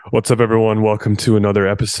What's up, everyone? Welcome to another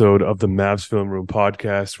episode of the Mavs Film Room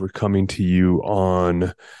podcast. We're coming to you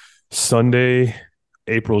on Sunday,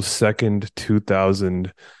 April 2nd,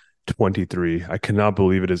 2023. I cannot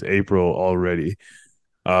believe it is April already,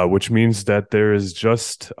 which means that there is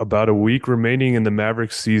just about a week remaining in the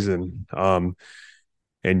Mavericks season. And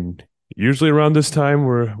usually around this time,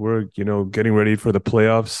 we're getting ready for the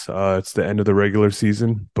playoffs. It's the end of the regular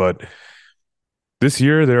season, but this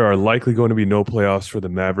year, there are likely going to be no playoffs for the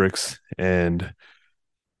Mavericks, and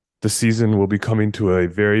the season will be coming to a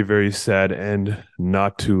very, very sad end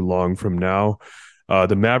not too long from now.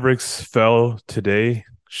 The Mavericks fell today,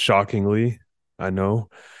 shockingly, I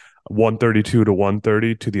know, 132 to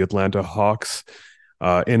 130 to the Atlanta Hawks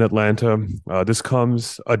in Atlanta. This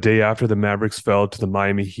comes a day after the Mavericks fell to the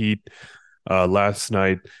Miami Heat last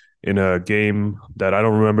night in a game that I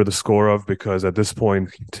don't remember the score of because at this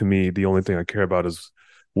point, to me, the only thing I care about is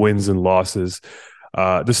wins and losses.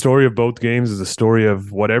 The story of both games is a story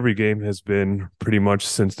of what every game has been pretty much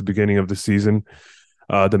since the beginning of the season.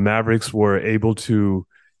 The Mavericks were able to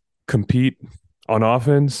compete on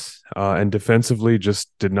offense and defensively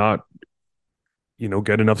just did not,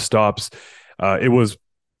 get enough stops. It was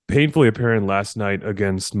painfully apparent last night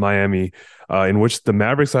against Miami, in which the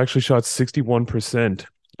Mavericks actually shot 61%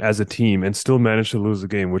 as a team and still managed to lose the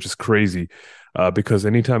game, which is crazy because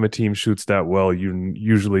anytime a team shoots that well, you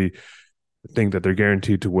usually think that they're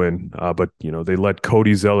guaranteed to win. But they let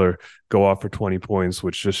Cody Zeller go off for 20 points,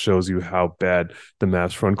 which just shows you how bad the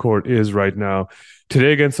Mavs front court is right now.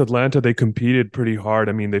 Today against Atlanta, they competed pretty hard.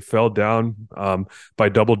 I mean, they fell down by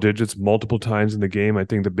double digits multiple times in the game. I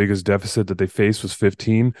think the biggest deficit that they faced was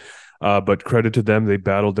 15. But credit to them, they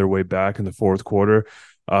battled their way back in the fourth quarter.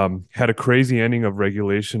 Had a crazy ending of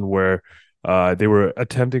regulation where they were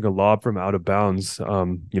attempting a lob from out of bounds,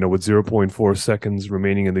 with zero point 0.4 seconds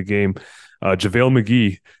remaining in the game. JaVale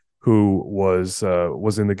McGee, who was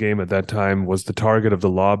in the game at that time, was the target of the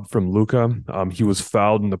lob from Luka. He was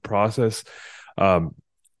fouled in the process.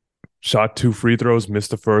 Shot two free throws,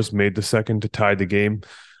 missed the first, made the second to tie the game.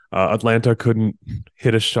 Atlanta couldn't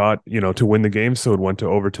hit a shot, to win the game, so it went to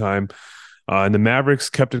overtime. And the Mavericks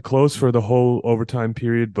kept it close for the whole overtime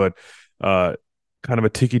period, but kind of a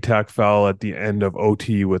ticky-tack foul at the end of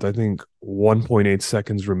OT with, I think, 1.8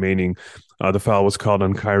 seconds remaining. The foul was called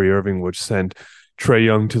on Kyrie Irving, which sent Trae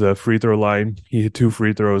Young to the free throw line. He hit two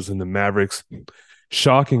free throws, and the Mavericks,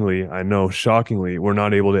 shockingly, were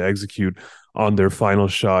not able to execute on their final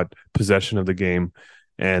shot possession of the game,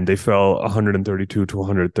 and they fell 132 to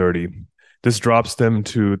 130. This drops them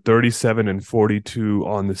to 37 and 42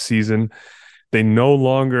 on the season. They no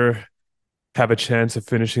longer have a chance of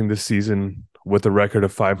finishing this season with a record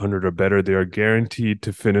of 500 or better. They are guaranteed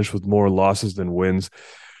to finish with more losses than wins,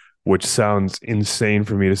 which sounds insane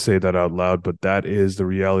for me to say that out loud, but that is the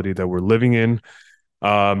reality that we're living in.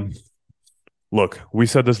 Look, we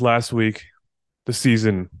said this last week. The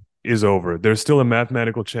season is over. There's still a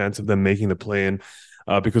mathematical chance of them making the play-in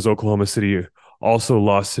because Oklahoma City also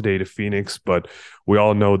lost today to Phoenix, but we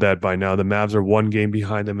all know that by now. The Mavs are one game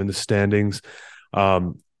behind them in the standings.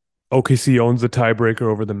 OKC owns the tiebreaker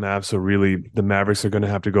over the Mavs, so really the Mavericks are going to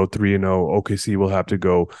have to go 3-0. OKC will have to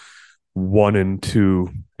go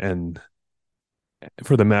 1-2, and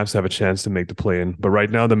for the Mavs to have a chance to make the play-in. But right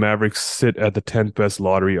now, the Mavericks sit at the 10th best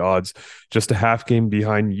lottery odds, just a half game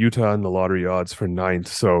behind Utah in the lottery odds for 9th.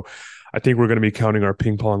 So I think we're going to be counting our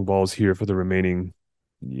ping pong balls here for the remaining,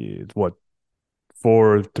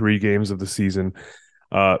 3 games of the season.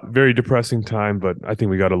 Very depressing time, but I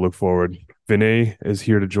think we got to look forward. Vinay is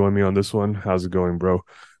here to join me on this one. How's it going, bro?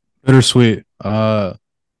 Bittersweet. I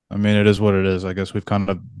mean, it is what it is. I guess we've kind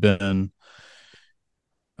of been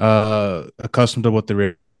accustomed to what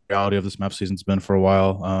the reality of this map season's been for a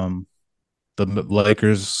while. The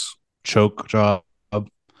Lakers choke job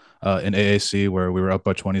in AAC where we were up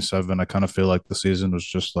by 27. I kind of feel like the season was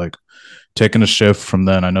just like taking a shift from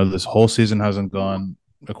then. I know this whole season hasn't gone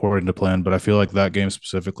according to plan, but I feel like that game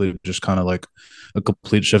specifically just kind of like a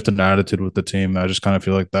complete shift in attitude with the team. I just kind of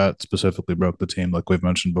feel like that specifically broke the team, like we've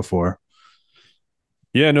mentioned before.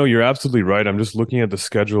 Yeah, no, you're absolutely right. I'm just looking at the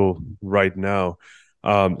schedule right now.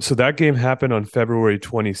 So that game happened on February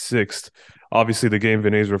 26th. Obviously, the game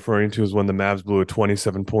Vinay is referring to is when the Mavs blew a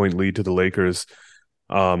 27-point lead to the Lakers.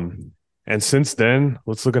 And since then,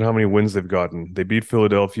 let's look at how many wins they've gotten. They beat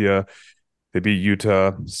Philadelphia, they beat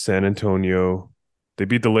Utah, San Antonio. They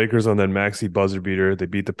beat the Lakers on that maxi buzzer beater. They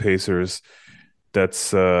beat the Pacers.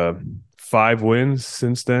 That's 5 wins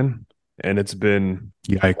since then, and it's been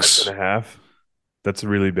a month Yikes. and a half. That's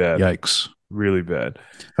really bad. Yikes. Really bad.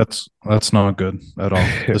 That's not good at all.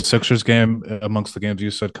 The Sixers game amongst the games you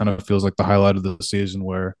said kind of feels like the highlight of the season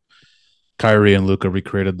where Kyrie and Luca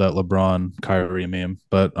recreated that LeBron Kyrie meme.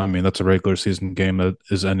 But I mean, that's a regular season game that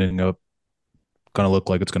is ending up going to look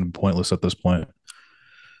like it's going to be pointless at this point.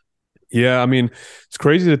 Yeah, I mean, it's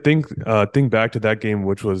crazy to think back to that game,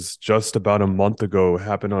 which was just about a month ago. It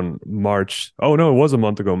happened on March. Oh no, it was a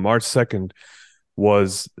month ago. March 2nd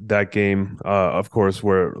was that game, of course,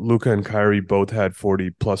 where Luca and Kyrie both had 40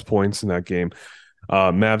 plus points in that game.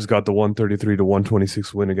 Mavs got the 133 to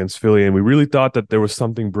 126 win against Philly, and we really thought that there was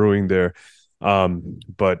something brewing there.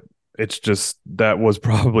 But it's just that was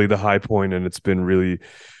probably the high point, and it's been really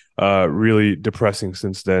depressing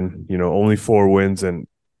since then. Only 4 wins, and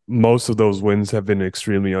most of those wins have been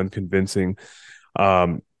extremely unconvincing.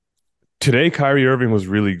 Um, Today, Kyrie Irving was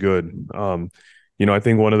really good. I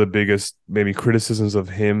think one of the biggest maybe criticisms of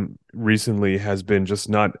him recently has been just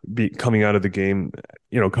not coming out of the game,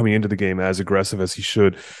 coming into the game as aggressive as he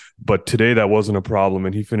should. But today that wasn't a problem,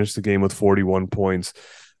 and he finished the game with 41 points.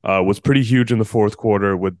 Was pretty huge in the fourth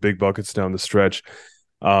quarter with big buckets down the stretch.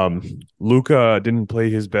 Um, Luca didn't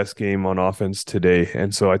play his best game on offense today,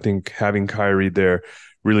 and so I think having Kyrie there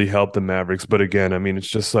really helped the Mavericks. But again, I mean, it's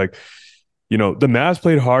just like the Mavs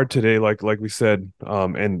played hard today, like we said.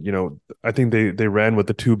 And I think they ran with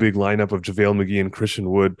the two big lineup of JaVale McGee and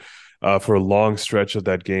Christian Wood for a long stretch of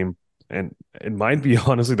that game. And it might be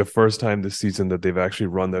honestly the first time this season that they've actually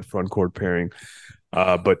run that front court pairing.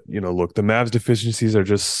 But look, the Mavs deficiencies are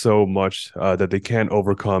just so much that they can't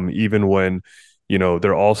overcome, even when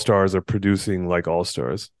their all stars are producing like all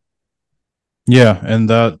stars. Yeah, and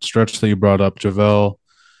that stretch that you brought up, JaVale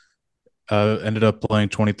ended up playing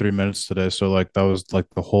 23 minutes today. So like that was like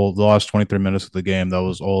the last 23 minutes of the game. That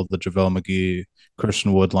was all the JaVale McGee,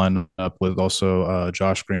 Christian Wood lined up with also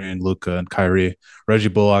Josh Green, Luca, and Kyrie. Reggie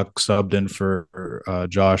Bullock subbed in for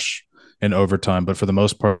Josh in overtime, but for the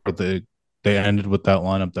most part, they ended with that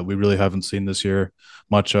lineup that we really haven't seen this year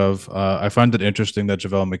much of. I find it interesting that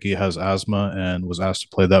JaVale McGee has asthma and was asked to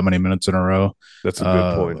play that many minutes in a row. That's a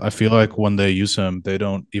good point. I feel like when they use him, they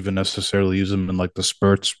don't even necessarily use him in like the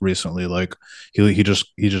spurts recently. Like he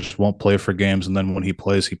just won't play for games, and then when he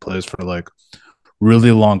plays for like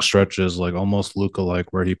really long stretches, like almost Luca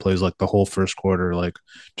like, where he plays like the whole first quarter. Like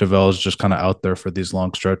JaVale is just kind of out there for these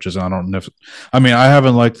long stretches. And I don't know if, I mean, I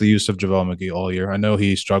haven't liked the use of JaVale McGee all year. I know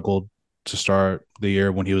he struggled to start the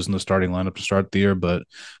year when he was in the starting lineup to start the year. But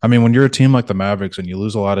I mean, when you're a team like the Mavericks and you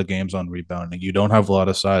lose a lot of games on rebounding, you don't have a lot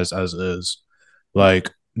of size as is.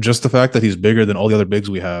 Like just the fact that he's bigger than all the other bigs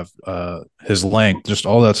we have, his length, just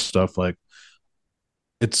all that stuff. Like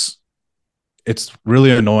it's it's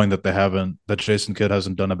really annoying that Jason Kidd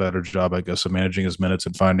hasn't done a better job, I guess, of managing his minutes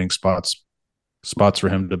and finding spots for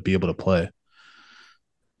him to be able to play.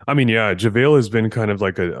 I mean, yeah, JaVale has been kind of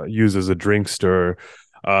like used as a drink stirrer.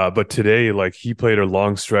 But today, like he played a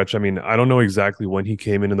long stretch. I mean, I don't know exactly when he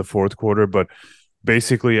came in the fourth quarter, but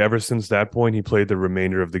basically ever since that point, he played the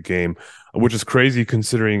remainder of the game, which is crazy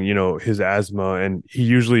considering, his asthma, and he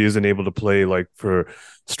usually isn't able to play like for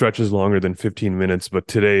stretches longer than 15 minutes. But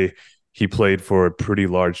today he played for a pretty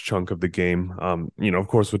large chunk of the game. Of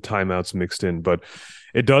course with timeouts mixed in, but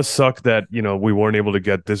it does suck that, we weren't able to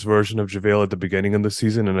get this version of JaVale at the beginning of the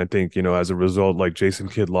season. And I think, as a result, like Jason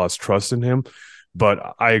Kidd lost trust in him.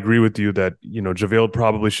 But I agree with you that, JaVale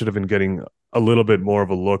probably should have been getting a little bit more of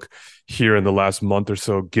a look here in the last month or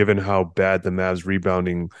so, given how bad the Mavs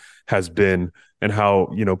rebounding has been and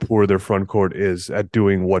how, poor their front court is at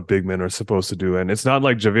doing what big men are supposed to do. And it's not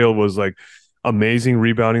like JaVale was like amazing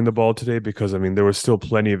rebounding the ball today, because I mean, there were still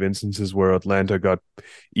plenty of instances where Atlanta got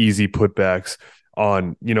easy putbacks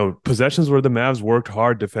on, possessions where the Mavs worked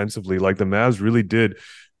hard defensively. Like the Mavs really did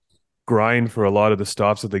grind for a lot of the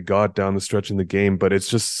stops that they got down the stretch in the game, but it's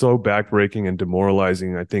just so backbreaking and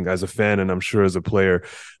demoralizing, I think, as a fan, and I'm sure as a player,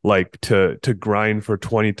 like to grind for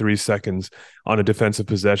 23 seconds on a defensive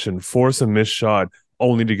possession, force a missed shot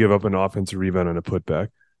only to give up an offensive rebound and a putback.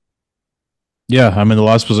 Yeah, I mean the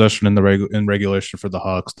last possession in regulation for the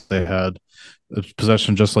Hawks, they had a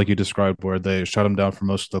possession just like you described, where they shut him down for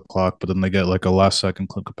most of the clock, but then they get like a last second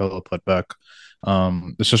Clint Capella putback.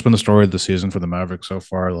 It's just been the story of the season for the Mavericks so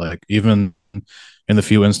far. Like even in the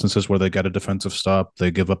few instances where they get a defensive stop, they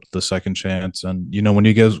give up the second chance. And when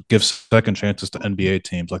you give second chances to NBA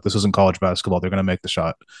teams, like this isn't college basketball, they're going to make the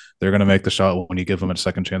shot. They're going to make the shot when you give them a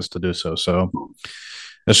second chance to do so. So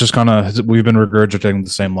it's just kind of, we've been regurgitating the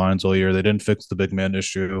same lines all year. They didn't fix the big man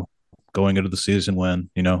issue going into the season when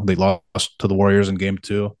they lost to the Warriors in game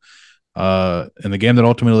 2. In the game that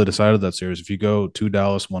ultimately decided that series. If you go to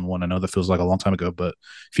Dallas 1-1, I know that feels like a long time ago, but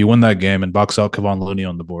if you win that game and box out Kevon Looney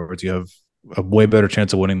on the boards, you have a way better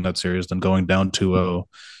chance of winning that series than going down 2-0.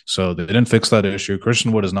 So they didn't fix that issue.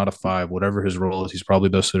 Christian Wood is not a five. Whatever his role is, he's probably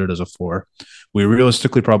best suited as a four. We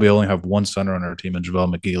realistically probably only have one center on our team in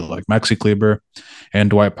JaVale McGee. Like Maxi Kleber and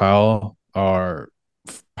Dwight Powell are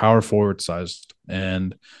power forward sized,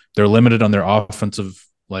 and they're limited on their offensive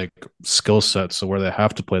like skill sets, so where they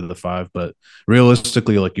have to play the five. But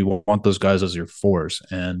realistically, like you want those guys as your fours,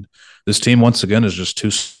 and this team once again is just too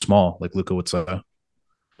small, like Luka would say.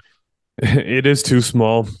 It is too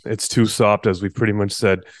small. It's too soft, as we've pretty much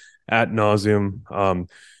said ad nauseum.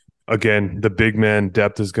 Again, the big man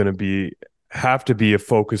depth is going to be have to be a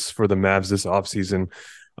focus for the Mavs this offseason.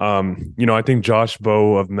 I think Josh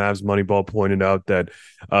Bowe of Mavs Moneyball pointed out that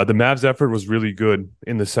the Mavs effort was really good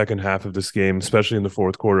in the second half of this game, especially in the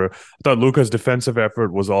fourth quarter. I thought Luka's defensive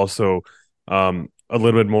effort was also a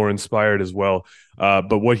little bit more inspired as well.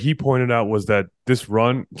 But what he pointed out was that this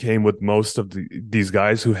run came with most of these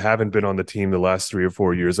guys who haven't been on the team the last 3 or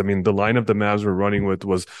 4 years. I mean, the lineup the Mavs were running with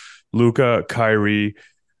was Luka, Kyrie,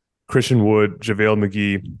 Christian Wood, JaVale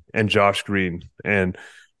McGee, and Josh Green. And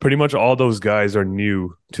pretty much all those guys are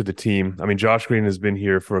new to the team. I mean, Josh Green has been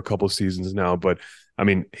here for a couple seasons now, but I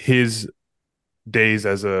mean, his days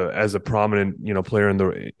as a prominent player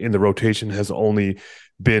in the rotation has only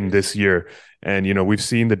been this year. And we've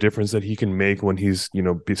seen the difference that he can make when he's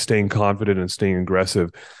staying confident and staying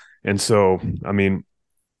aggressive. And so I mean,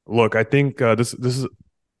 look, I think this is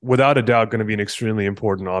without a doubt going to be an extremely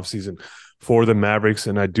important offseason for the Mavericks.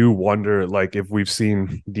 And I do wonder, like, if we've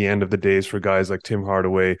seen the end of the days for guys like Tim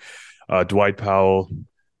Hardaway, Dwight Powell,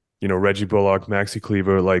 Reggie Bullock, Maxi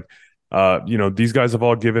Kleber, like, these guys have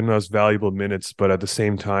all given us valuable minutes, but at the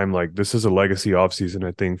same time, like, this is a legacy offseason,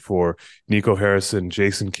 I think, for Nico Harrison,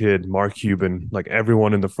 Jason Kidd, Mark Cuban, like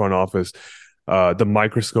everyone in the front office. The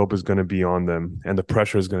microscope is going to be on them, and the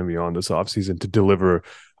pressure is going to be on this offseason to deliver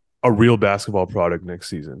a real basketball product next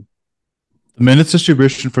season. The minutes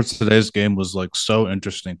distribution for today's game was like so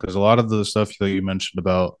interesting because a lot of the stuff that you mentioned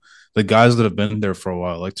about the guys that have been there for a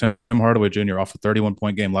while, like Tim Hardaway Jr. off a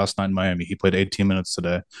 31-point game last night in Miami, he played 18 minutes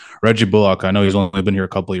today. Reggie Bullock, I know he's only been here a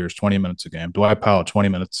couple of years, 20 minutes a game. Dwight Powell, 20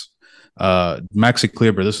 minutes. Maxi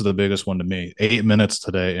Kleber, this is the biggest one to me, 8 minutes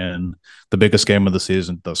today in the biggest game of the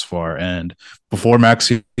season thus far. And before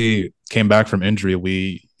Maxi came back from injury,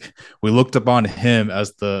 we looked upon him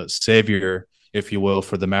as the savior, if you will,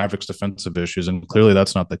 for the Mavericks' defensive issues. And clearly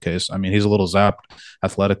that's not the case. I mean, he's a little zapped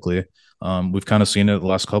athletically. We've kind of seen it the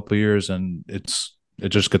last couple of years, and it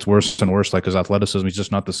just gets worse and worse. Like his athleticism, he's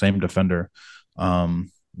just not the same defender,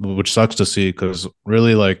 which sucks to see because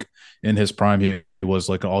really, like in his prime, he was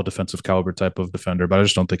like an all defensive caliber type of defender, but I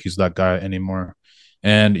just don't think he's that guy anymore.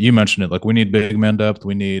 And you mentioned it, like we need big man depth.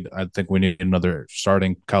 I think we need another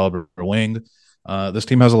starting caliber wing. This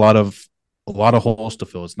team has a lot of holes to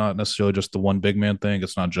fill. It's not necessarily just the one big man thing.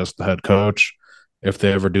 It's not just the head coach, if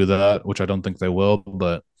they ever do that, which I don't think they will.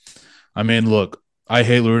 But I mean, look, I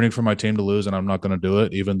hate rooting for my team to lose, and I'm not going to do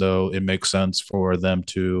it, even though it makes sense for them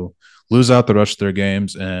to lose out the rest of their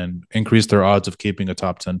games and increase their odds of keeping a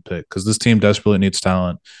top 10 pick. Because this team desperately needs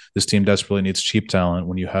talent. This team desperately needs cheap talent.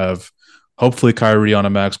 When you have hopefully Kyrie on a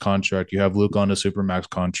max contract, you have Luke on a super max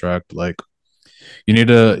contract, like you need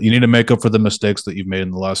to make up for the mistakes that you've made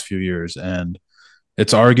in the last few years. And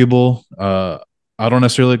it's arguable. I don't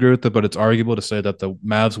necessarily agree with it, but it's arguable to say that the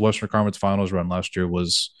Mavs Western Conference Finals run last year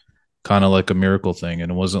was kind of like a miracle thing,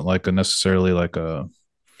 and it wasn't like a necessarily like a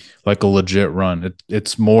legit run.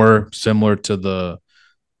 It's more similar to the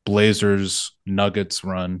Blazers Nuggets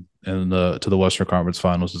run in the to the Western Conference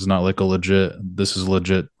Finals. It's not like a legit. This is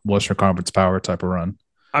legit Western Conference power type of run.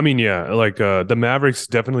 I mean, yeah, like the Mavericks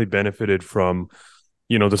definitely benefited from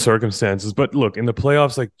the circumstances. But look, in the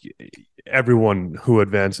playoffs, like everyone who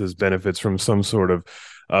advances benefits from some sort of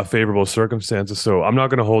favorable circumstances. So I'm not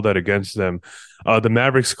going to hold that against them. The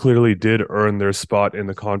Mavericks clearly did earn their spot in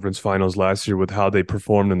the conference finals last year with how they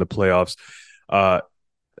performed in the playoffs. Uh,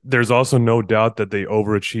 there's also no doubt that they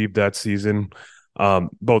overachieved that season,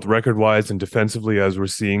 both record wise and defensively, as we're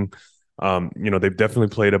seeing. They've definitely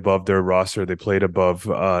played above their roster. They played above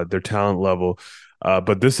their talent level.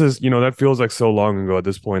 But this is, that feels like so long ago at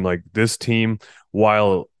this point. Like this team,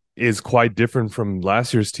 while is quite different from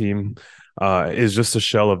last year's team, is just a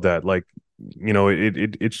shell of that. Like,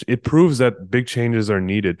 it proves that big changes are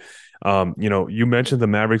needed. You mentioned the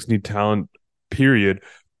Mavericks need talent, period.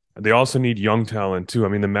 They also need young talent too. I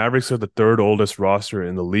mean, the Mavericks are the third oldest roster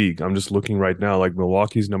in the league. I'm just looking right now. Like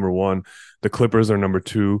Milwaukee's number one, the Clippers are number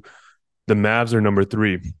two, the Mavs are number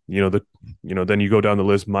three. Then you go down the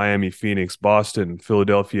list: Miami, Phoenix, Boston,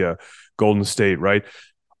 Philadelphia, Golden State. Right?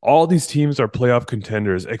 all these teams are playoff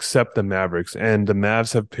contenders except the Mavericks, and the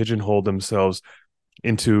Mavs have pigeonholed themselves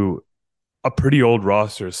into a pretty old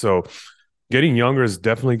roster. So getting younger is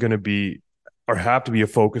definitely going to be or have to be a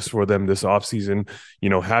focus for them this offseason.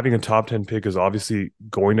 Having a top 10 pick is obviously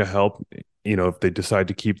going to help, if they decide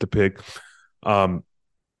to keep the pick. Um,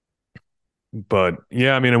 but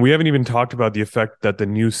yeah, I mean, and we haven't even talked about the effect that the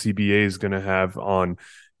new CBA is going to have on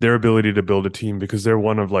their ability to build a team because they're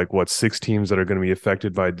one of like what 6 teams that are going to be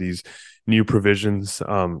affected by these new provisions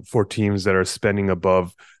for teams that are spending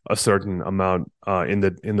above a certain amount in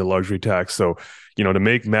the luxury tax. So, to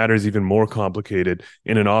make matters even more complicated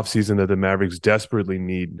in an offseason that the Mavericks desperately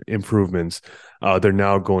need improvements, they're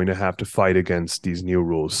now going to have to fight against these new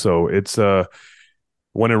rules. So it's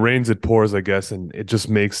when it rains, it pours, I guess, and it just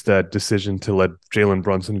makes that decision to let Jalen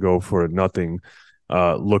Brunson go for nothing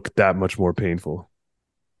look that much more painful.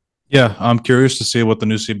 Yeah, I'm curious to see what the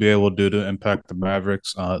new CBA will do to impact the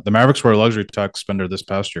Mavericks. The Mavericks were a luxury tax spender this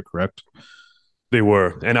past year, correct? They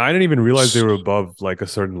were, and I didn't even realize they were above like a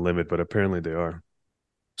certain limit, but apparently they are.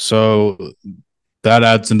 So that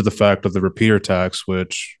adds into the fact of the repeater tax,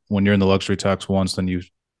 which when you're in the luxury tax once, then you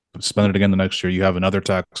spend it again the next year, you have another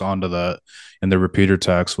tax onto that and the repeater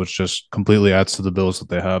tax, which just completely adds to the bills that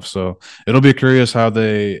they have. So it'll be curious how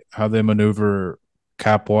they maneuver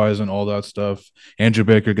cap wise and all that stuff. Andrew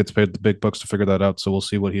Baker gets paid the big bucks to figure that out, so we'll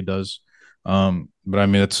see what he does. But I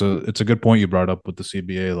mean, it's a good point you brought up with the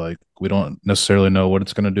CBA. Like we don't necessarily know what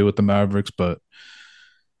it's going to do with the Mavericks, but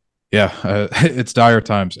yeah, it's dire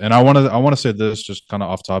times. And I want to say this just kind of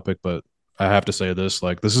off topic, but I have to say this.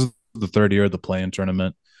 Like this is the third year of the play-in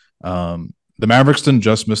tournament. The Mavericks didn't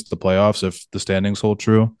just miss the playoffs. If the standings hold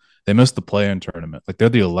true, they missed the play-in tournament. Like they're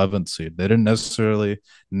the 11th seed. They didn't necessarily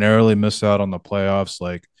narrowly miss out on the playoffs.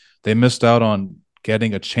 Like they missed out on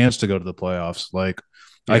getting a chance to go to the playoffs. Like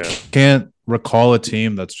I Yeah. can't recall a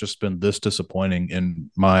team that's just been this disappointing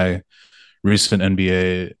recent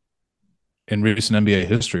NBA recent NBA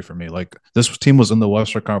history for me. Like this team was in the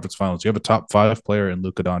Western Conference Finals. You have a top 5 player in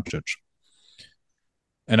Luka Doncic.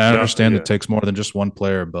 And I No, understand it yeah. takes more than just one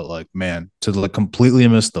player, but like, man, to like completely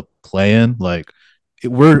miss the play in, like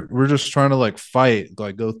we're just trying to like fight,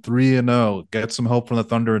 like go 3-0, get some help from the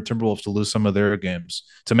Thunder and Timberwolves to lose some of their games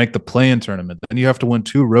to make the play in tournament. Then you have to win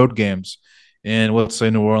 2 road games in let's say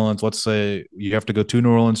New Orleans. Let's say you have to go to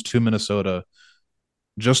New Orleans, to Minnesota,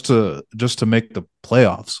 just to make the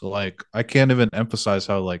playoffs. Like I can't even emphasize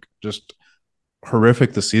how like just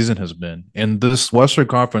horrific the season has been. And this Western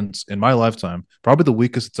Conference in my lifetime, probably the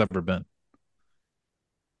weakest it's ever been.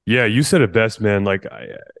 Yeah, you said it best, man. Like,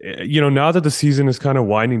 now that the season is kind of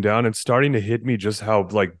winding down, it's starting to hit me just how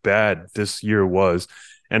like bad this year was,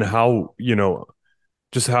 and how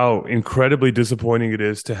just how incredibly disappointing it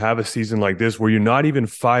is to have a season like this where you're not even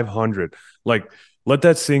 500. Like, let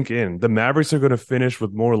that sink in. The Mavericks are going to finish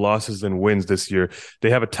with more losses than wins this year. They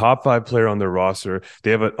have a top 5 player on their roster.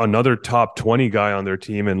 They have another top 20 guy on their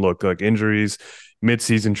team, and look, like injuries,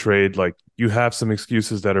 midseason trade, like you have some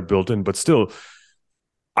excuses that are built in, but still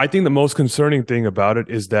I think the most concerning thing about it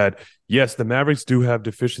is that, yes, the Mavericks do have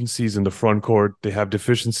deficiencies in the front court. They have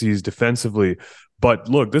deficiencies defensively. But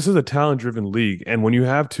look, this is a talent driven league. And when you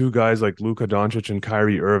have 2 guys like Luka Doncic and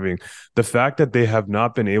Kyrie Irving, the fact that they have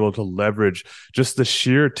not been able to leverage just the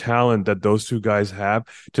sheer talent that those 2 guys have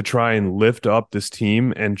to try and lift up this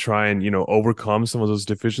team and try and, overcome some of those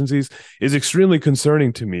deficiencies is extremely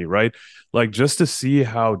concerning to me, right? Like just to see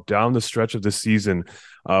how down the stretch of the season,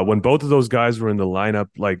 when both of those guys were in the lineup,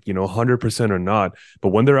 like, 100% or not, but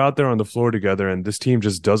when they're out there on the floor together and this team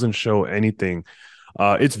just doesn't show anything,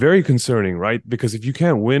 it's very concerning, right? Because if you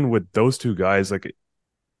can't win with those 2 guys, like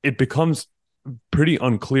it becomes pretty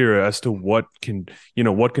unclear as to what can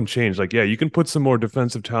change. Like, yeah, you can put some more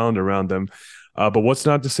defensive talent around them, but what's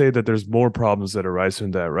not to say that there's more problems that arise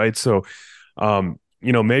from that, right? So,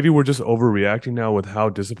 maybe we're just overreacting now with how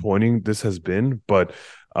disappointing this has been, but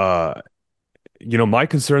uh, my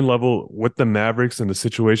concern level with the Mavericks and the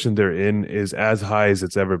situation they're in is as high as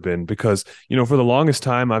it's ever been because, for the longest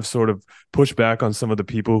time, I've sort of pushed back on some of the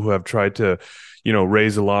people who have tried to,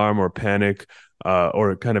 raise alarm or panic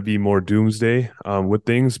or kind of be more doomsday with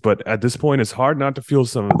things. But at this point, it's hard not to feel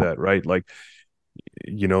some of that, right? Like,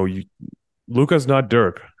 Luka's not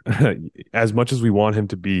Dirk as much as we want him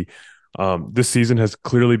to be. This season has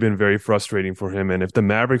clearly been very frustrating for him. And if the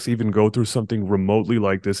Mavericks even go through something remotely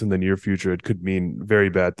like this in the near future, it could mean very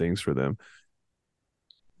bad things for them.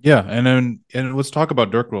 Yeah, and let's talk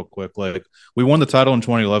about Dirk real quick. Like we won the title in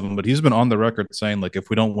 2011, but he's been on the record saying like if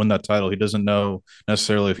we don't win that title, he doesn't know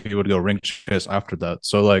necessarily if he would go ring chase after that.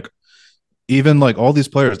 So like even like all these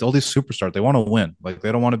players, all these superstars, they want to win. Like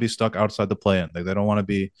they don't want to be stuck outside the play-in. Like they don't want to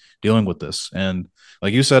be dealing with this. And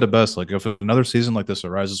like you said it best, like if another season like this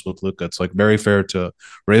arises with Luka, it's like very fair to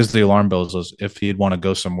raise the alarm bells as if he'd want to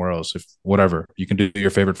go somewhere else. If whatever, you can do your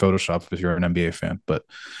favorite Photoshop if you're an NBA fan. But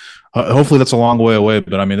hopefully that's a long way away.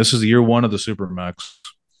 But I mean, this is year one of the Supermax.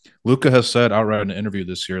 Luka has said outright in an interview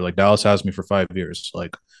this year, like Dallas has me for 5 years.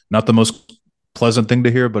 Like not the most pleasant thing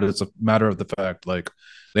to hear, but it's a matter of the fact. Like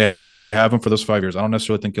they have him for those 5 years. I don't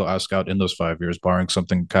necessarily think he'll ask out in those 5 years, barring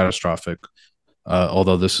something catastrophic.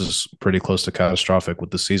 Although this is pretty close to catastrophic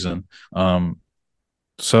with the season.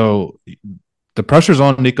 So the pressure's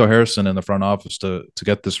on Nico Harrison in the front office to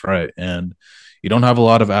get this right, and you don't have a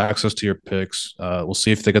lot of access to your picks. We'll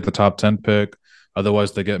see if they get the top 10 pick.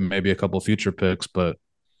 Otherwise, they get maybe a couple future picks, but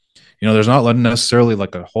there's not necessarily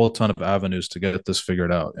like a whole ton of avenues to get this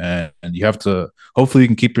figured out. And you have to, hopefully, you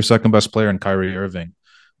can keep your second best player in Kyrie Irving.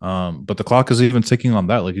 But the clock is even ticking on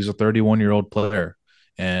that. Like he's a 31-year-old player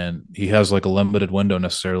and he has like a limited window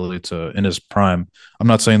necessarily to in his prime. I'm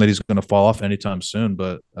not saying that he's going to fall off anytime soon,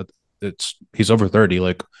 but he's over 30.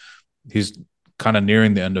 Like he's kind of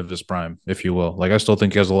nearing the end of his prime, if you will. Like I still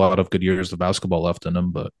think he has a lot of good years of basketball left in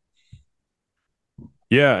him, but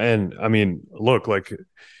Yeah, and I mean, look, like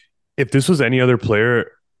if this was any other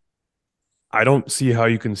player, I don't see how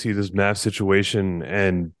you can see this Mavs situation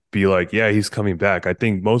and be like, yeah, he's coming back. I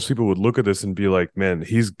think most people would look at this and be like, man,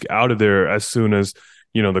 he's out of there as soon as,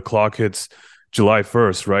 the clock hits July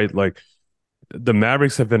 1st, right? Like the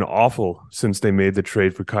Mavericks have been awful since they made the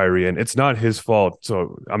trade for Kyrie, and it's not his fault.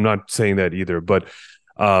 So I'm not saying that either, but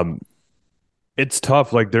um, it's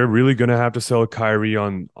tough. Like they're really gonna have to sell Kyrie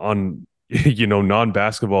on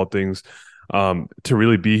non-basketball things to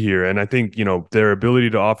really be here. And I think their ability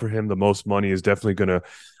to offer him the most money is definitely gonna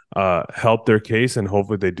help their case, and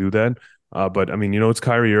hopefully they do that. But I mean, it's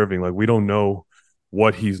Kyrie Irving. Like we don't know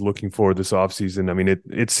what he's looking for this offseason. I mean,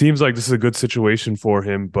 it seems like this is a good situation for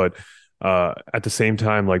him, but at the same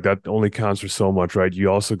time, like that only counts for so much, right? You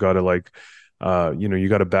also got to you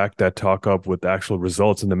got to back that talk up with actual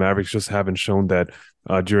results, and the Mavericks just haven't shown that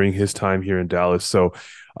during his time here in Dallas. So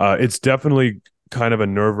it's definitely kind of a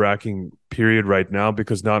nerve-wracking period right now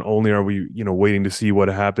because not only are we, waiting to see what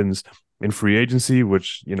happens in free agency,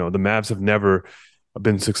 which the Mavs have never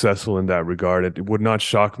been successful in that regard. It would not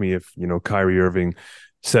shock me if Kyrie Irving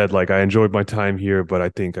said like I enjoyed my time here, but I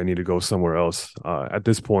think I need to go somewhere else. At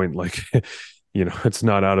this point, like it's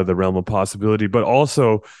not out of the realm of possibility. But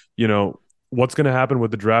also, what's going to happen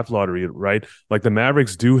with the draft lottery, right? Like the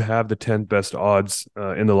Mavericks do have the 10th best odds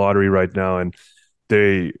in the lottery right now, and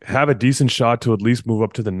they have a decent shot to at least move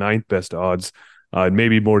up to the ninth best odds. It may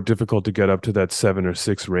be more difficult to get up to that 7 or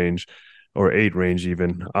 6 range or 8 range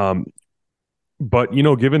even. But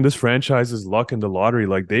given this franchise's luck in the lottery,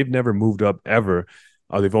 like they've never moved up ever.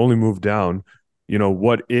 They've only moved down.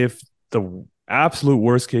 What if the absolute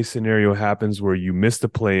worst case scenario happens where you miss the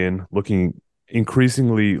play-in, looking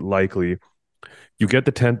increasingly likely, you get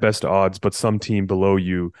the 10th best odds, but some team below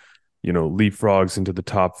you, leapfrogs into the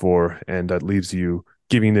top four, and that leaves you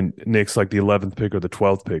giving the Knicks like the 11th pick or the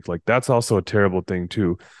 12th pick. Like that's also a terrible thing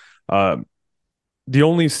too. The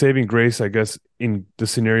only saving grace, I guess, in the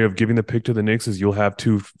scenario of giving the pick to the Knicks is you'll have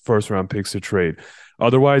 2 first-round picks to trade.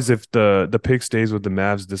 Otherwise, if the pick stays with the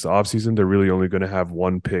Mavs this offseason, they're really only going to have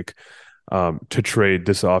 1 pick to trade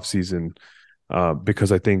this offseason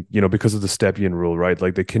because I think, because of the Stepien rule, right?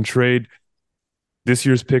 Like they can trade this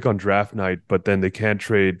year's pick on draft night, but then they can't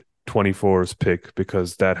trade 24's pick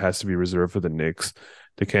because that has to be reserved for the Knicks.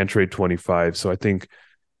 They can't trade 25. So I think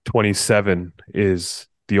 27 is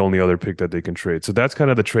the only other pick that they can trade. So that's kind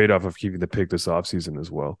of the trade-off of keeping the pick this offseason as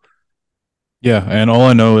well. yeah. And all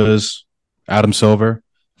I know is Adam Silver.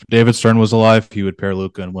 If David Stern was alive, he would pair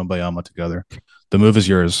Luka and Wembayama together. The move is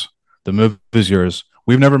yours. The move is yours.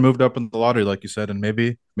 We've never moved up in the lottery, like you said, and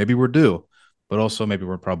maybe we're due, but also maybe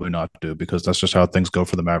we're probably not due because that's just how things go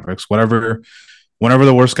for the Mavericks. Whenever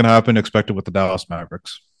the worst can happen, expect it with the Dallas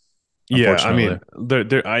Mavericks. Yeah, I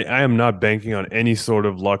Unfortunately, mean, I am not banking on any sort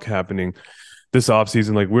of luck happening this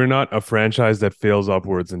offseason. Like, we're not a franchise that fails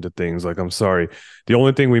upwards into things. Like, I'm sorry. The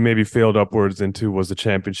only thing we maybe failed upwards into was the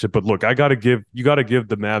championship. But look, you got to give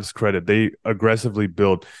the Mavs credit. They aggressively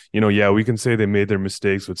built, yeah, we can say they made their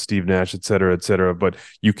mistakes with Steve Nash, et cetera, but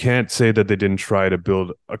you can't say that they didn't try to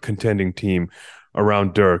build a contending team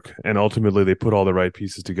around Dirk. And ultimately, they put all the right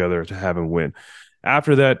pieces together to have him win.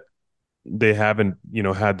 After that, they haven't,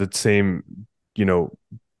 had the same, you know,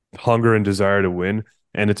 hunger and desire to win.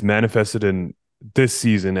 And it's manifested in this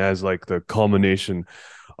season as like the culmination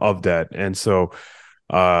of that. And so,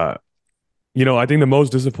 uh, I think the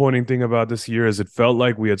most disappointing thing about this year is it felt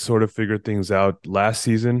like we had sort of figured things out last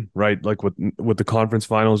season, right? Like with the conference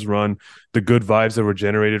finals run, the good vibes that were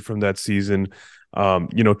generated from that season.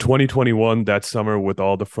 2021, that summer with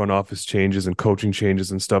all the front office changes and coaching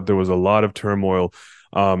changes and stuff, there was a lot of turmoil.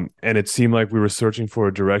 And it seemed like we were searching for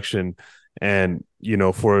a direction. And,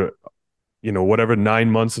 for whatever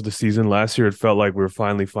 9 months of the season last year, it felt like we were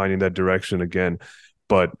finally finding that direction again.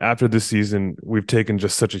 But after this season, we've taken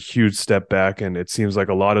just such a huge step back, and it seems like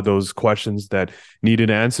a lot of those questions that needed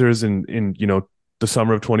answers in the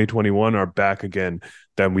summer of 2021 are back again.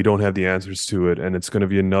 That we don't have the answers to it, and it's going to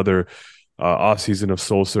be another off season of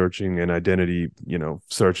soul searching and identity,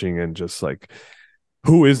 searching, and just like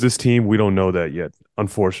who is this team? We don't know that yet,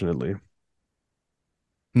 unfortunately.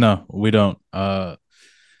 No, we don't. And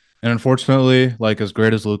unfortunately, like as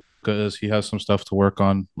great as Luca is, he has some stuff to work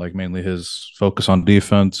on, like mainly his focus on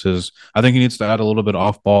defense. I think he needs to add a little bit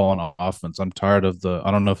off ball on offense. I'm tired of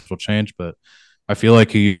I don't know if it'll change, but I feel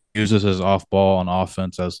like he uses his off ball on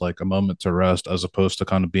offense as like a moment to rest as opposed to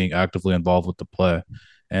kind of being actively involved with the play.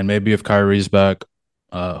 And maybe if Kyrie's back,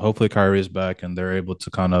 hopefully Kyrie's back and they're able to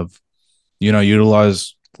kind of,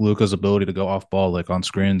 utilize Luca's ability to go off ball like on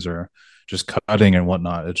screens or just cutting and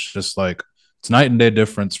whatnot. It's just like it's night and day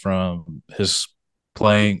difference from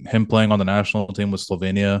him playing on the national team with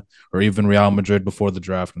Slovenia or even Real Madrid before the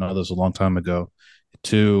draft. And that was a long time ago.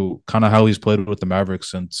 To kind of how he's played with the Mavericks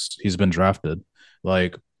since he's been drafted.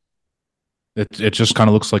 Like it just kind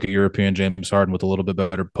of looks like a European James Harden with a little bit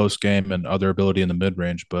better post game and other ability in the mid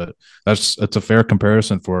range. But it's a fair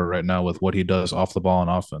comparison for right now with what he does off the ball on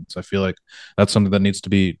offense. I feel like that's something that needs to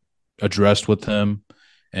be addressed with him.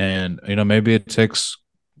 And maybe it takes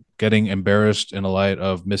getting embarrassed in the light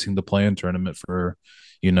of missing the play-in tournament for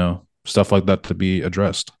stuff like that to be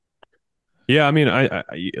addressed. Yeah, I mean, I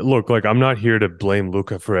look, like I'm not here to blame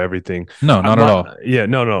Luca for everything. No, not at My all. Yeah,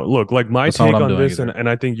 no, no. Look, like my That's not what take I'm on doing this, either. and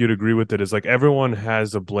I think you'd agree with it, is like everyone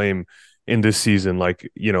has a blame in this season. Like,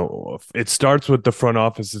 it starts with the front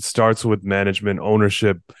office, it starts with management,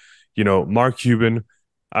 ownership. Mark Cuban,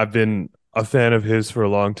 I've been a fan of his for a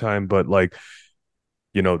long time, but like,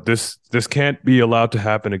 this can't be allowed to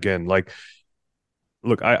happen again. Like,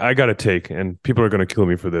 look, I got a take, and people are gonna kill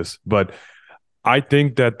me for this, but I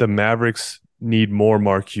think that the Mavericks need more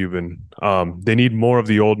Mark Cuban. They need more of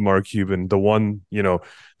the old Mark Cuban, the one,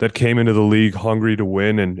 that came into the league hungry to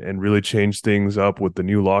win and really change things up with the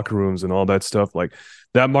new locker rooms and all that stuff. Like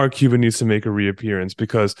that Mark Cuban needs to make a reappearance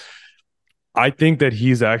because I think that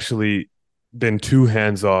he's actually been too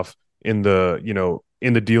hands off in the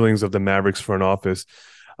dealings of the Mavericks front office.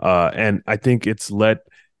 And I think it's let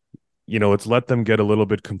them get a little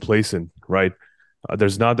bit complacent, right?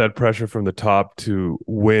 There's not that pressure from the top to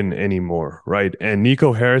win anymore, right? And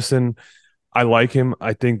Nico Harrison, I like him.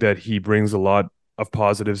 I think that he brings a lot of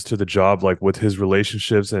positives to the job, like with his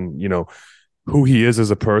relationships and who he is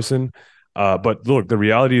as a person. But look, the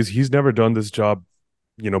reality is he's never done this job,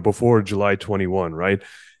 before July 21, right?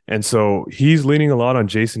 And so he's leaning a lot on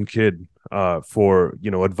Jason Kidd for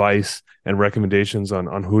advice and recommendations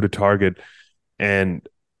on who to target. And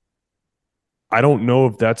I don't know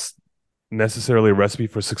if that's necessarily a recipe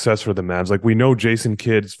for success for the Mavs. Like we know Jason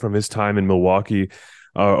Kidd from his time in Milwaukee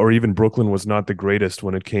or even Brooklyn was not the greatest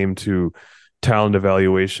when it came to talent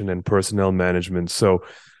evaluation and personnel management. So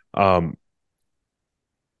um,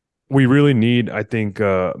 we really need, I think,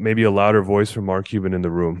 maybe a louder voice from Mark Cuban in the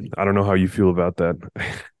room. I don't know how you feel about that.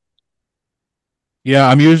 Yeah,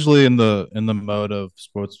 I'm usually in the mode of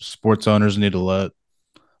sports owners need to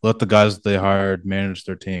let the guys that they hired manage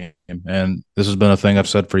their team. And this has been a thing I've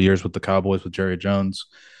said for years with the Cowboys with Jerry Jones.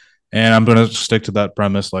 And I'm going to stick to that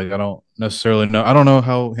premise. Like, I don't necessarily know. I don't know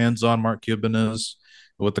how hands on Mark Cuban is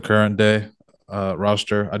with the current day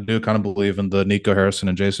roster. I do kind of believe in the Nico Harrison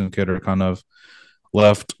and Jason Kidd are kind of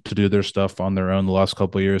left to do their stuff on their own the last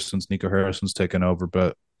couple of years since Nico Harrison's taken over.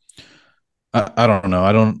 But I don't know.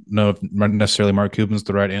 I don't know if necessarily Mark Cuban's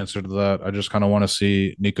the right answer to that. I just kind of want to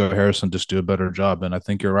see Nico Harrison just do a better job. And I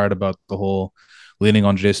think you're right about the whole leaning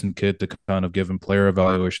on Jason Kidd to kind of give him player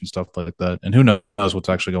evaluation stuff like that. And who knows what's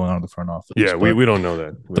actually going on in the front office. Yeah, we, But we don't know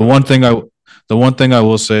that. We the don't one know thing I the one thing I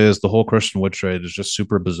will say is the whole Christian Wood trade is just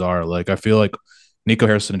super bizarre. Like I feel like Nico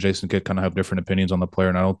Harrison and Jason Kidd kind of have different opinions on the player,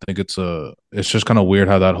 and I don't think it's just kind of weird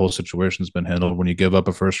how that whole situation's been handled when you give up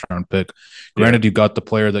a first round pick. that. Yeah. Granted, you got the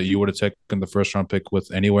player that you would have taken the first round pick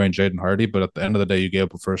with anyway in Jaden Hardy, but at the end of the day, you gave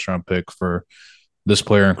up a first round pick for this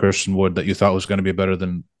player in Christian Wood that you thought was going to be better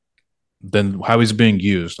than how he's being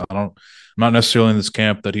used. I'm not necessarily in this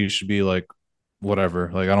camp that he should be like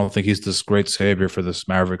whatever. Like I don't think he's this great savior for this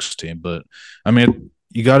Mavericks team, but I mean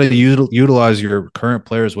you got to utilize your current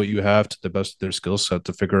players, what you have, to the best of their skill set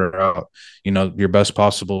to figure out, your best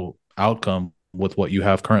possible outcome with what you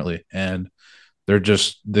have currently. And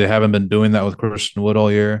they haven't been doing that with Christian Wood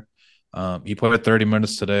all year. He played 30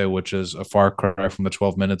 minutes today, which is a far cry from the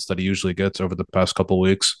 12 minutes that he usually gets over the past couple of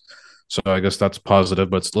weeks. So I guess that's positive,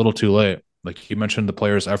 but it's a little too late. Like you mentioned, the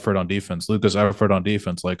players' effort on defense, Luka's effort on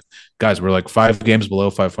defense. Like, guys, we're like 5 games below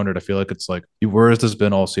 500. I feel like it's like, where has this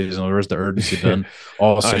been all season? Where's the urgency Yeah, been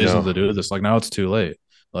all I season know. to do this? Like now it's too late.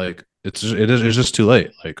 Like it's just too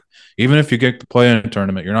late. Like even if you get the play-in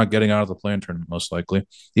tournament, you're not getting out of the play-in tournament most likely.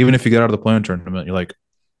 Even if you get out of the play-in tournament, you're like,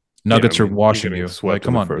 Yeah, I Nuggets are mean, you're washing getting you. Like, swept in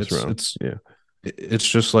come the on, first round. Yeah. it's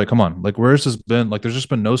just like, come on, like, where's this been? Like, there's just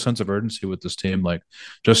been no sense of urgency with this team. Like,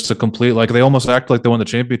 just to complete, like, they almost act like they won the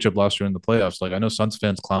championship last year in the playoffs. Like, I know Suns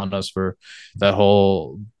fans clown us for that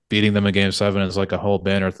whole beating them in Game 7 is like a whole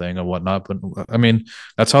banner thing and whatnot. But I mean,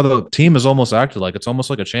 that's how the team is almost acted. Like, it's almost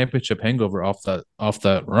like a championship hangover off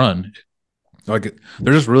that run. Like,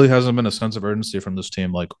 there just really hasn't been a sense of urgency from this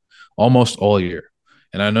team, like, almost all year.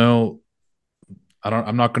 And I know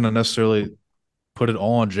I'm not going to necessarily put it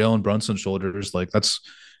all on Jalen Brunson's shoulders. Like that's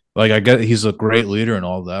like I get he's a great leader and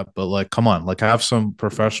all that, but like come on, like have some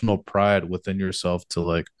professional pride within yourself to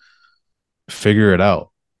like figure it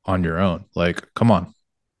out on your own. Like come on.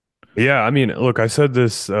 Yeah, I mean, look, I said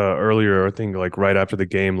this earlier, I think like right after the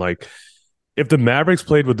game, like if the Mavericks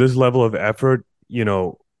played with this level of effort,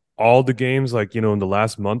 all the games, like, in the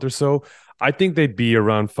last month or so, I think they'd be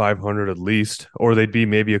around 500 at least, or they'd be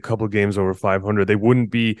maybe a couple games over 500. They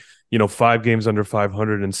wouldn't be, 5 games under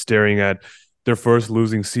 500 and staring at their first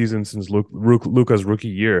losing season since Luka's rookie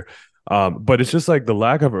year. But it's just like the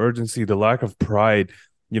lack of urgency, the lack of pride.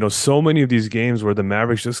 So many of these games where the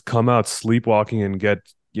Mavericks just come out sleepwalking and get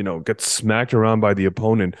smacked around by the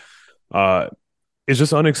opponent. Uh, it's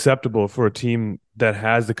just unacceptable for a team that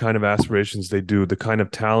has the kind of aspirations they do, the kind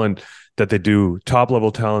of talent that they do, top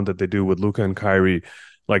level talent that they do with Luka and Kyrie.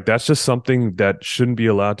 Like that's just something that shouldn't be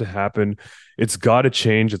allowed to happen. It's got to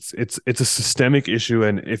change. It's a systemic issue,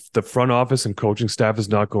 and if the front office and coaching staff is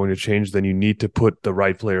not going to change, then you need to put the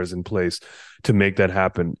right players in place to make that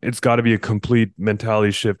happen. It's got to be a complete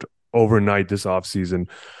mentality shift overnight this offseason.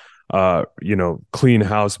 Clean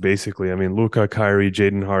house basically. I mean, Luka, Kyrie,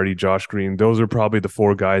 Jaden Hardy, Josh Green, those are probably the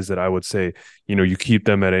four guys that I would say, you keep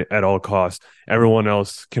them at all costs. Everyone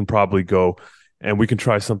else can probably go and we can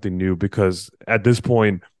try something new because at this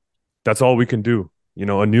point, that's all we can do.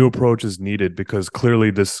 A new approach is needed because clearly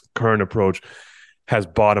this current approach has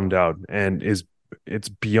bottomed out and it's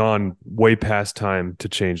beyond way past time to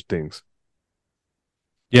change things.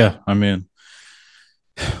 Yeah, I mean,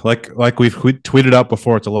 like we've tweeted out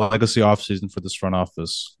before, it's a legacy offseason for this front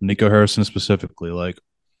office. Nico Harrison specifically, like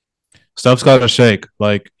stuff's got to shake.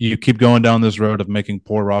 Like you keep going down this road of making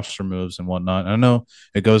poor roster moves and whatnot. And I know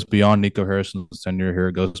it goes beyond Nico Harrison's tenure here.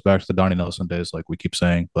 It goes back to the Donnie Nelson days, like we keep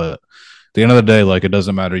saying. But at the end of the day, like it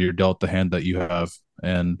doesn't matter. You're dealt the hand that you have,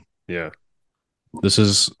 and Yeah. this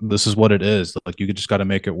is what it is. Like you just got to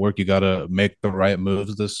make it work. You got to make the right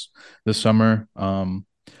moves this summer.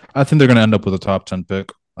 I think they're going to end up with a top 10 pick.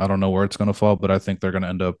 I don't know where it's going to fall, but I think they're going to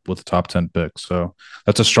end up with a top 10 pick. So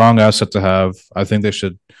that's a strong asset to have. I think they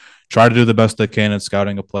should try to do the best they can in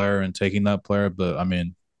scouting a player and taking that player. But I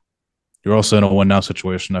mean, you're also in a win now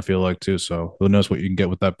situation, I feel like, too. So who knows what you can get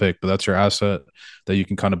with that pick. But that's your asset that you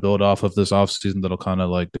can kind of build off of this offseason that'll kind of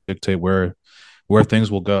like dictate where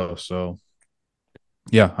things will go. So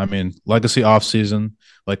yeah, I mean, legacy off season,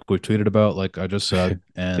 like we tweeted about, like I just said,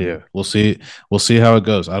 and Yeah. we'll see how it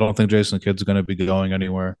goes. I don't think Jason Kidd's going to be going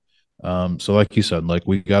anywhere. So like you said, like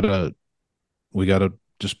we gotta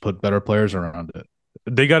just put better players around it.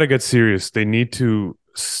 They got to get serious. They need to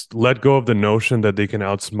let go of the notion that they can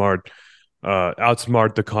outsmart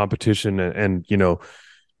the competition and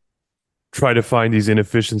try to find these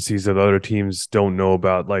inefficiencies that other teams don't know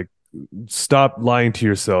about. Like, stop lying to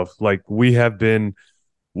yourself. Like, we have been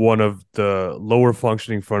one of the lower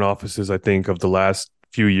functioning front offices, I think, of the last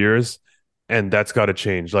few years, and that's got to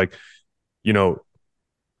change. Like, you know,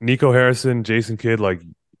 Nico Harrison, Jason Kidd, like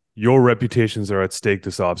your reputations are at stake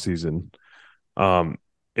this offseason. Um,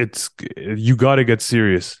 it's you got to get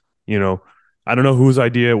serious. I don't know whose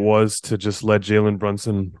idea it was to just let Jalen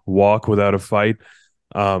Brunson walk without a fight.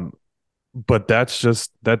 Um, but that's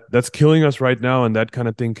killing us right now, and that kind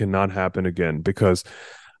of thing cannot happen again because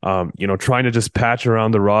trying to just patch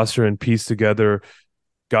around the roster and piece together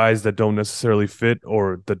guys that don't necessarily fit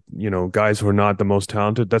or that guys who are not the most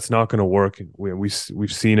talented, that's not going to work. We've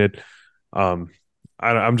seen it.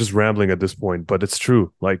 I'm just rambling at this point, but it's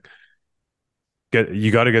true. Like get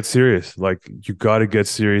you got to get serious. Like you got to get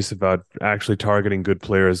serious about actually targeting good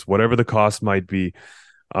players, whatever the cost might be.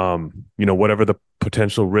 Whatever the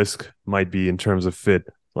potential risk might be in terms of fit.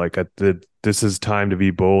 Like this is time to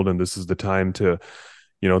be bold, and this is the time to,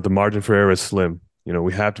 the margin for error is slim.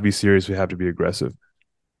 We have to be serious. We have to be aggressive.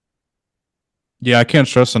 Yeah, I can't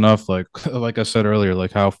stress enough, like like I said earlier,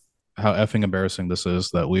 like how effing embarrassing this is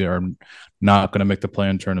that we are not going to make the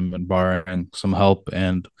play-in tournament, barring some help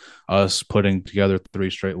and us putting together 3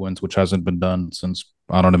 straight wins, which hasn't been done since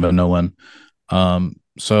I don't even know when.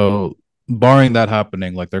 So barring that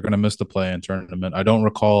happening, like they're going to miss the play-in tournament. I don't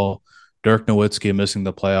recall Dirk Nowitzki missing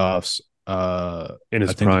the playoffs. In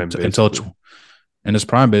his I think prime, until basically. in his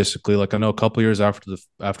prime, basically. Like I know a couple years after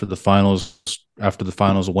the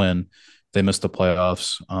finals win, they missed the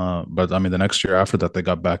playoffs. But I mean, the next year after that, they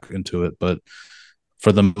got back into it. But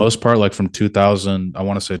for the most part, like from 2000, I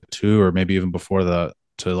want to say two or maybe even before that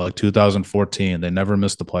to like 2014, they never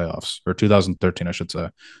missed the playoffs, or 2013, I should say.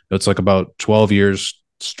 It's like about 12 years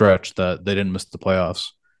stretch that they didn't miss the playoffs.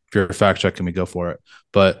 If you're fact checking me, go for it.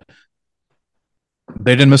 But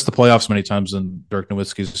they didn't miss the playoffs many times in Dirk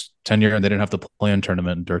Nowitzki's tenure, and they didn't have the play-in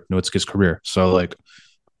tournament in Dirk Nowitzki's career. So, like,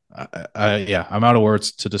 yeah, I'm out of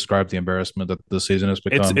words to describe the embarrassment that the season has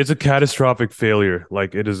It's become. it's a catastrophic failure.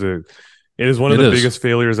 Like it is one of It the is, biggest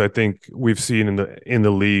failures I think we've seen in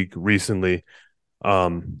the league recently.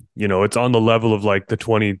 It's on the level of like the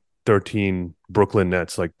 2013 Brooklyn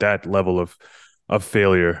Nets, like that level of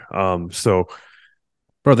failure. So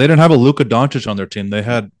bro. They didn't have a Luka Doncic on their team. They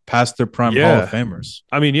had past their prime Hall of yeah, Famers.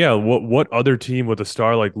 I mean, yeah. What other team with a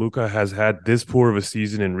star like Luca has had this poor of a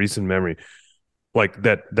season in recent memory? Like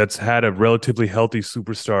that's had a relatively healthy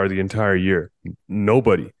superstar the entire year.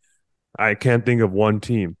 Nobody. I can't think of one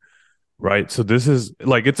team, right? So this is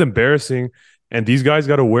like it's embarrassing, and these guys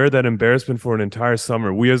got to wear that embarrassment for an entire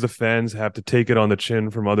summer. We as the fans have to take it on the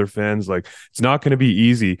chin from other fans. Like it's not going to be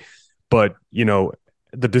easy, but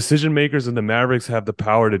the decision makers in the Mavericks have the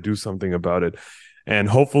power to do something about it, and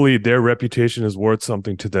hopefully their reputation is worth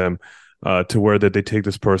something to them, to where that they take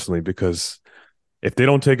this personally. Because if they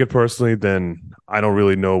don't take it personally, then I don't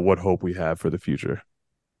really know what hope we have for the future.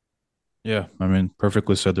 Yeah, I mean,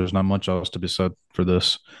 perfectly said. There's not much else to be said for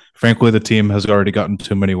this. Frankly, the team has already gotten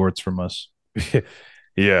too many words from us.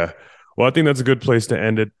 Yeah. Well, I think that's a good place to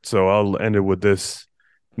end it. So I'll end it with this.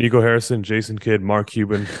 Nico Harrison, Jason Kidd, Mark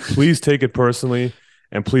Cuban, please take it personally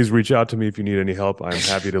and please reach out to me if you need any help. I'm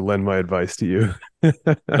happy to lend my advice to you.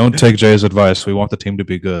 Don't take Jay's advice. We want the team to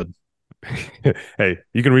be good. Hey,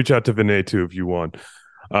 you can reach out to Vinay too if you want.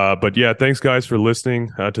 But yeah, thanks guys for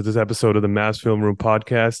listening to this episode of the Mavs Film Room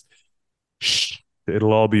podcast. Shh,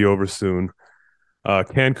 it'll all be over soon.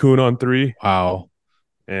 Cancun on 3, Wow.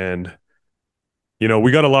 and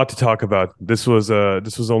we got a lot to talk about. This was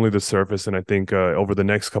only the surface, and I think over the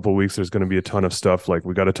next couple of weeks, there's going to be a ton of stuff. Like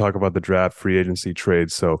we got to talk about the draft, free agency,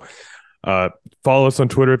 trades. So uh, follow us on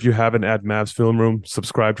Twitter if you haven't at Mavs Film Room.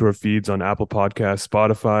 Subscribe to our feeds on Apple Podcasts,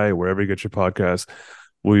 Spotify, wherever you get your podcasts.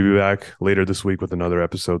 We'll be back later this week with another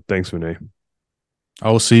episode. Thanks, Vinay.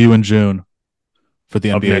 I will see you in June for the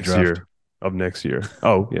Of NBA next draft. year. Of next year.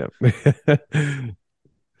 Oh yeah.